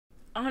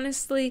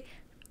honestly,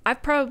 I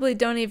probably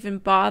don't even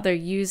bother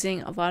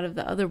using a lot of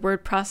the other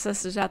word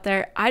processors out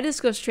there. I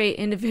just go straight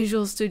into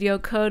Visual Studio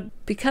Code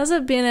because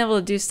of being able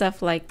to do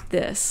stuff like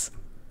this.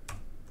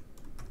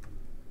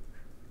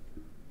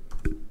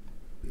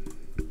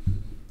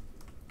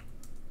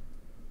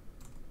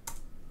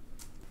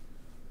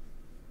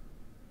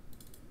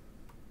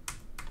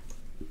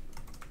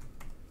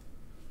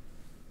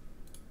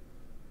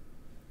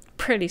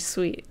 Pretty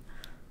sweet.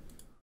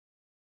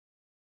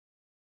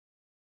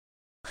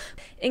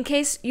 In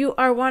case you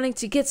are wanting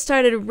to get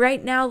started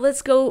right now,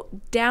 let's go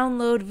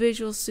download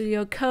Visual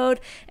Studio Code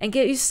and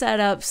get you set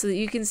up so that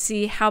you can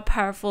see how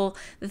powerful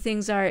the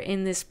things are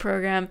in this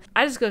program.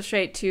 I just go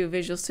straight to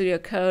Visual Studio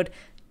Code,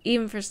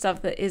 even for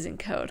stuff that isn't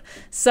code.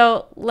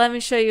 So let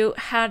me show you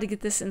how to get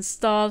this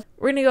installed.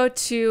 We're gonna go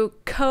to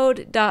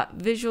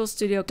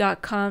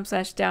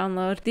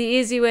code.visualstudio.com/download. The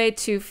easy way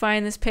to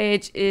find this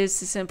page is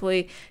to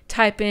simply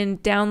type in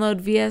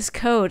download VS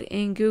Code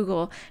in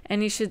Google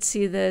and you should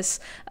see this,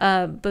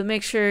 but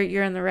make sure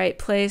you're in the right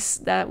place.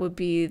 That would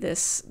be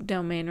this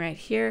domain right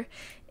here.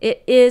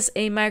 It is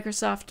a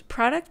Microsoft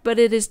product, but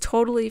it is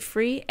totally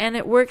free and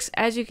it works,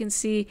 as you can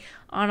see,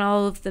 on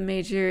all of the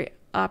major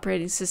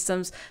operating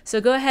systems. So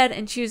go ahead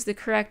and choose the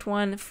correct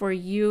one for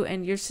you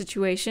and your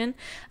situation.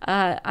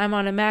 I'm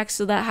on a Mac,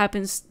 so that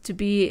happens to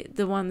be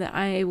the one that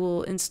I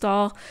will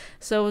install.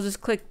 So we'll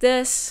just click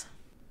this.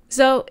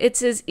 So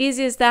it's as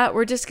easy as that.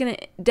 We're just going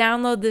to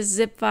download this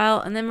zip file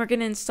and then we're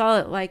going to install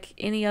it like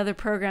any other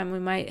program we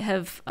might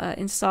have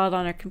installed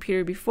on our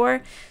computer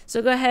before.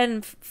 So go ahead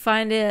and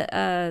find it,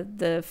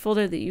 the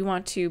folder that you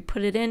want to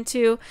put it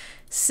into,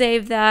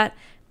 save that.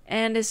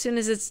 And as soon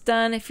as it's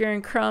done, if you're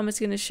in Chrome, it's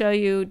going to show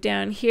you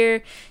down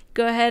here.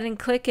 Go ahead and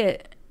click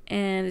it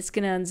and it's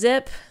going to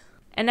unzip.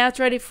 And now it's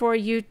ready for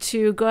you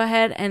to go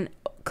ahead and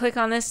click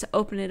on this to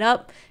open it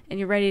up and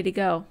you're ready to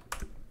go.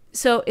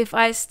 So if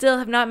I still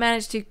have not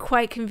managed to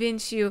quite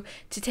convince you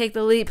to take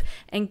the leap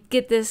and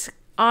get this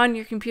on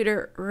your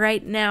computer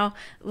right now,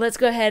 let's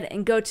go ahead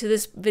and go to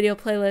this video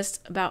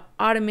playlist about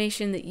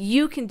automation that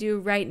you can do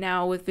right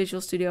now with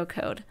Visual Studio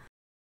Code.